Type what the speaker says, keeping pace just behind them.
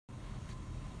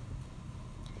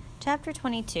Chapter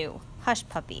 22, Hush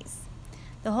Puppies.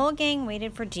 The whole gang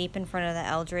waited for Jeep in front of the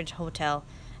Eldridge Hotel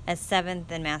at 7th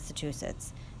and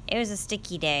Massachusetts. It was a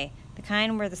sticky day, the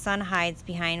kind where the sun hides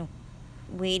behind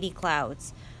weighty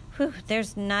clouds. Whew,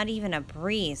 there's not even a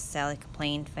breeze, Sally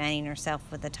complained, fanning herself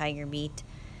with a tiger beat.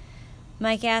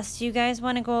 Mike asked, "Do you guys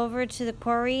want to go over to the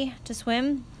quarry to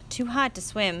swim?" "Too hot to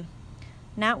swim.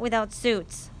 Not without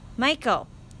suits." "Michael,"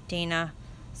 Dana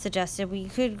suggested, "we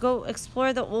could go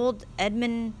explore the old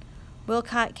Edmund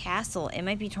Wilcott Castle. It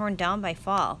might be torn down by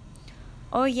fall."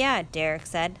 "Oh yeah," Derek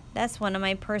said. "That's one of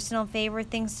my personal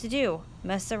favorite things to do.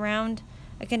 Mess around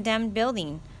a condemned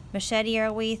building. Machete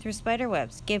our way through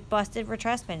spiderwebs. Get busted for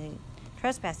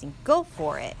trespassing. Go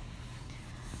for it."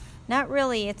 "Not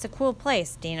really. It's a cool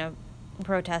place," Dana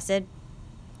protested.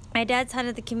 "My dad's head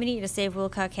of the committee to save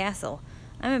Wilcott Castle."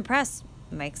 "I'm impressed,"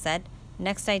 Mike said.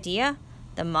 "Next idea?"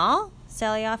 "The mall?"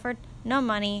 Sally offered. "No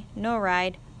money, no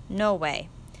ride, no way."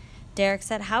 Derek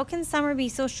said, "How can summer be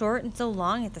so short and so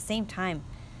long at the same time?"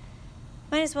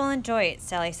 "Might as well enjoy it,"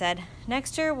 Sally said.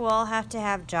 "Next year we'll all have to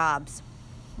have jobs."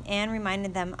 Anne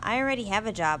reminded them, "I already have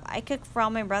a job. I cook for all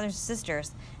my brothers and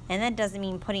sisters, and that doesn't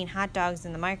mean putting hot dogs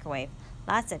in the microwave.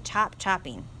 Lots of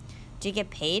chopping." "Do you get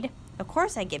paid?" "Of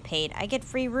course I get paid. I get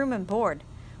free room and board."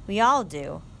 "We all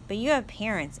do. But you have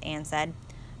parents," Anne said.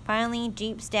 Finally,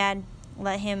 Jeep's dad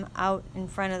let him out in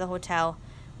front of the hotel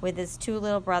with his two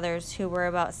little brothers, who were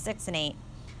about 6 and 8.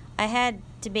 "I had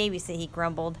to babysit," he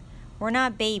grumbled. "We're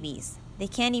not babies. They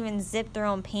can't even zip their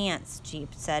own pants,"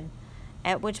 Jeep said.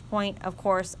 At which point, of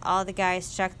course, all the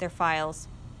guys checked their flies.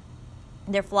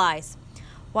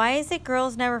 "Why is it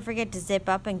girls never forget to zip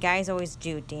up and guys always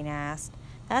do?" Dana asked.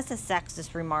 "That's a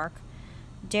sexist remark."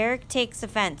 "Derek takes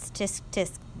offense. Tisk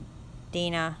tisk,"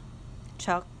 Dana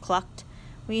clucked.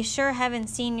 "We sure haven't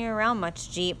seen you around much,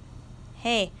 Jeep."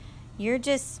 "Hey, you're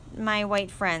just my white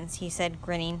friends," he said,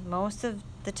 grinning. "Most of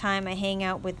the time I hang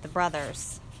out with the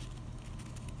brothers."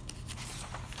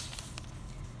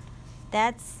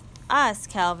 "That's us,"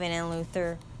 Calvin and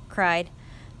Luther cried.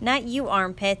 "Not you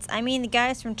armpits. I mean the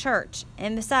guys from church.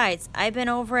 And besides, I've been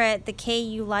over at the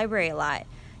KU library a lot."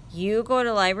 "You go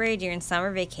to library during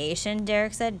summer vacation?"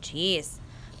 Derek said. "Jeez."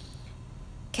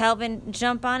 "Calvin,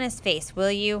 jump on his face,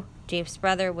 will you?" Jeep's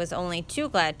brother was only too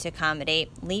glad to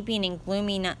accommodate, leaping and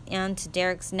glooming onto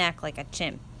Derek's neck like a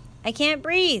chimp. "I can't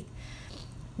breathe."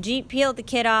 Jeep peeled the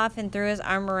kid off and threw his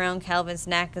arm around Calvin's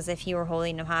neck as if he were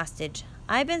holding him hostage.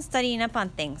 "I've been studying up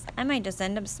on things. I might just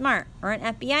end up smart, or an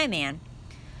FBI man."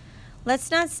 "Let's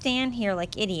not stand here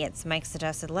like idiots," Mike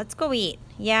suggested. "Let's go eat."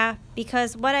 "Yeah,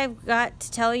 because what I've got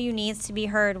to tell you needs to be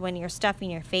heard when you're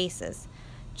stuffing your faces."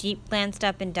 Jeep glanced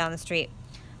up and down the street.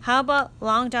 "How about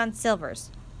Long John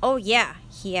Silver's?" "Oh, yeah,"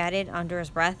 he added under his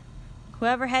breath.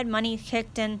 Whoever had money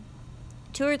kicked in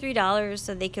 $2 or $3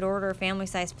 so they could order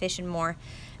family-sized fish and more,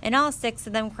 and all 6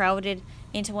 of them crowded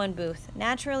into one booth.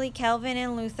 Naturally, Calvin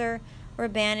and Luther were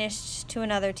banished to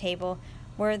another table,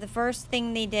 where the first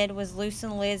thing they did was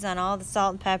loosen lids on all the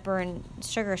salt and pepper and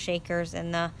sugar shakers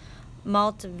and the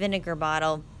malt vinegar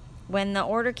bottle. When the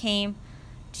order came,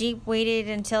 Jeep waited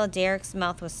until Derek's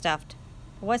mouth was stuffed.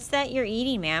 "What's that you're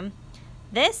eating, ma'am?"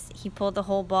 "This?" He pulled the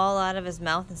whole ball out of his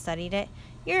mouth and studied it.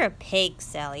 "You're a pig,"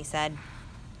 Sally said.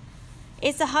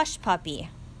 "It's a hush puppy,"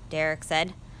 Derek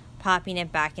said, popping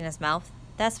it back in his mouth.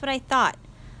 "That's what I thought.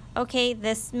 Okay,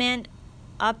 this man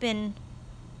up in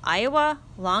Iowa,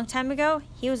 long time ago,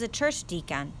 he was a church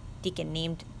deacon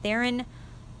named Theron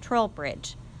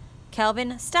Trollbridge."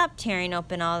 "Calvin, stop tearing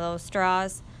open all those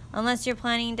straws, unless you're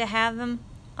planning to have them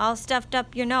all stuffed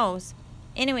up your nose.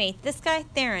 Anyway, this guy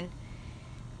Theron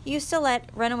used to let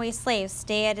runaway slaves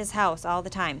stay at his house all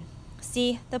the time.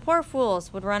 See, the poor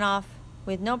fools would run off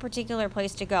with no particular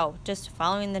place to go, just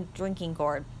following the drinking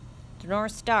gourd." "The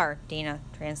North Star," Dana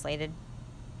translated.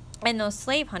 "And those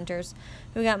slave hunters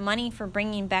who got money for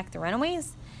bringing back the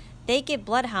runaways, they get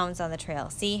bloodhounds on the trail,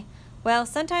 see? Well,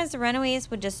 sometimes the runaways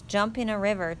would just jump in a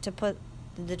river to put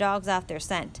the dogs off their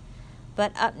scent.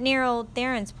 But up near old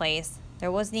Theron's place,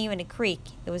 there wasn't even a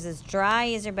creek. It was as dry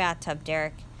as your bathtub,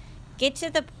 Derek." "Get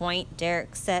to the point,"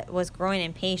 Derek was growing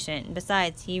impatient, and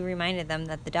besides, he reminded them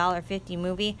that the $1.50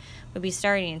 movie would be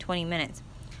starting in 20 minutes.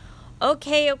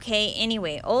 Okay,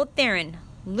 anyway, old Theron,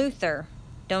 Luther,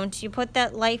 don't you put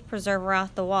that life preserver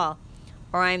off the wall,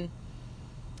 or I'm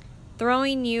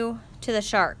throwing you to the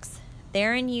sharks.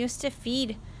 Theron used to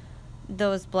feed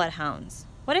those bloodhounds."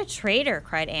 "What a traitor,"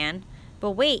 cried Anne.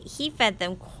 "But wait, he fed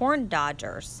them corn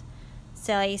dodgers."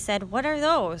 Sally said, "What are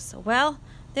those?" "Well,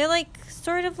 they're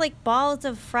sort of like balls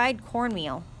of fried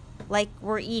cornmeal." "Like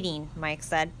we're eating," Mike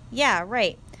said. "Yeah,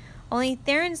 right. Only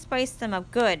Theron spiced them up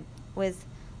good with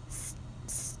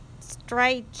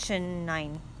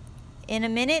strychnine. In a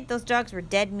minute, those dogs were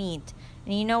dead meat.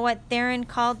 And you know what Theron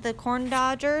called the corn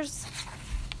dodgers?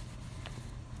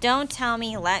 Don't tell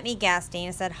me. Let me guess,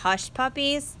 Dana said. Hush,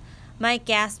 puppies. Mike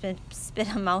gasped and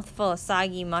spit a mouthful of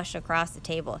soggy mush across the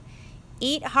table.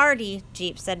 Eat hearty,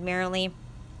 Jeep said merrily.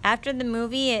 After the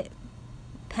movie at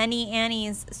Penny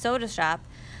Annie's soda shop,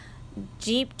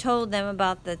 Jeep told them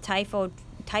about the typhoid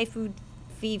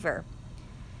fever.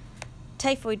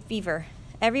 Typhoid fever.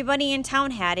 Everybody in town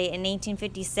had it in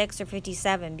 1856 or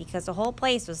 57 because the whole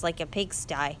place was like a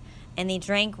pigsty, and they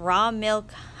drank raw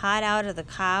milk hot out of the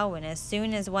cow, and as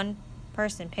soon as one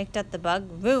person picked up the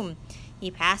bug, boom,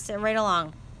 he passed it right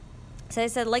along. So I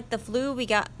said, like the flu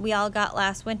we all got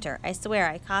last winter. I swear,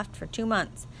 I coughed for 2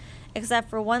 months. Except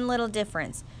for one little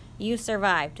difference. You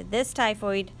survived. This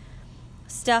typhoid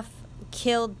stuff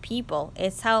killed people.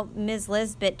 It's how Ms.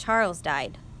 Lisbeth Charles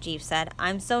died, Jeep said.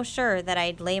 I'm so sure that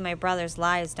I'd lay my brother's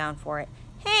lives down for it.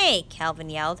 Hey, Calvin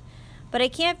yelled. But I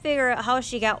can't figure out how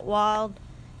she got walled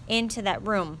into that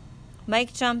room.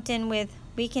 Mike jumped in with,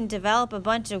 we can develop a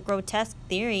bunch of grotesque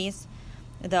theories,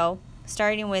 though,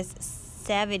 starting with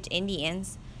savage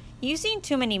Indians. You've seen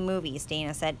too many movies,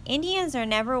 Dana said. Indians are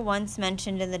never once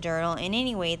mentioned in the journal, and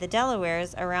anyway, the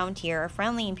Delawares around here are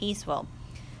friendly and peaceful.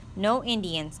 No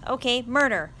Indians. Okay,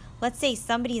 murder. Let's say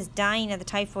somebody's dying of the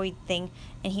typhoid thing,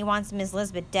 and he wants Miss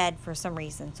Lisbeth dead for some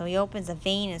reason, so he opens a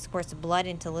vein and squirts blood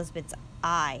into Lisbeth's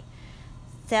eye.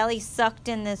 Sally sucked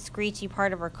in the screechy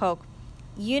part of her Coke.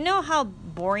 You know how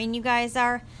boring you guys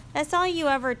are? That's all you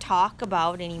ever talk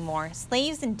about anymore.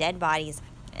 Slaves and dead bodies.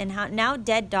 And now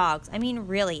dead dogs. I mean,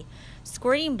 really.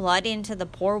 Squirting blood into the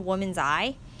poor woman's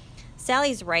eye?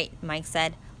 Sally's right, Mike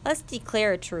said. Let's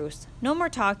declare a truce. No more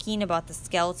talking about the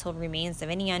skeletal remains of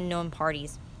any unknown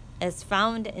parties as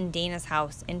found in Dana's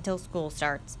house until school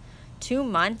starts. 2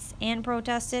 months, Anne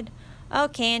protested.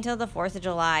 Okay, until the 4th of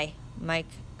July, Mike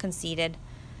conceded.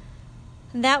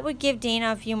 That would give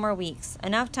Dana a few more weeks,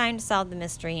 enough time to solve the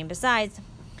mystery, and besides,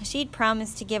 she'd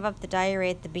promised to give up the diary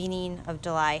at the beginning of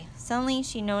July. Suddenly,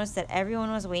 she noticed that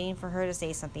everyone was waiting for her to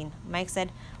say something. Mike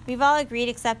said, We've all agreed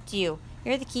except you.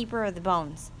 You're the keeper of the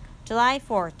bones. July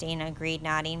 4th, Dana agreed,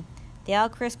 nodding. They all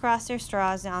crisscrossed their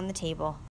straws on the table.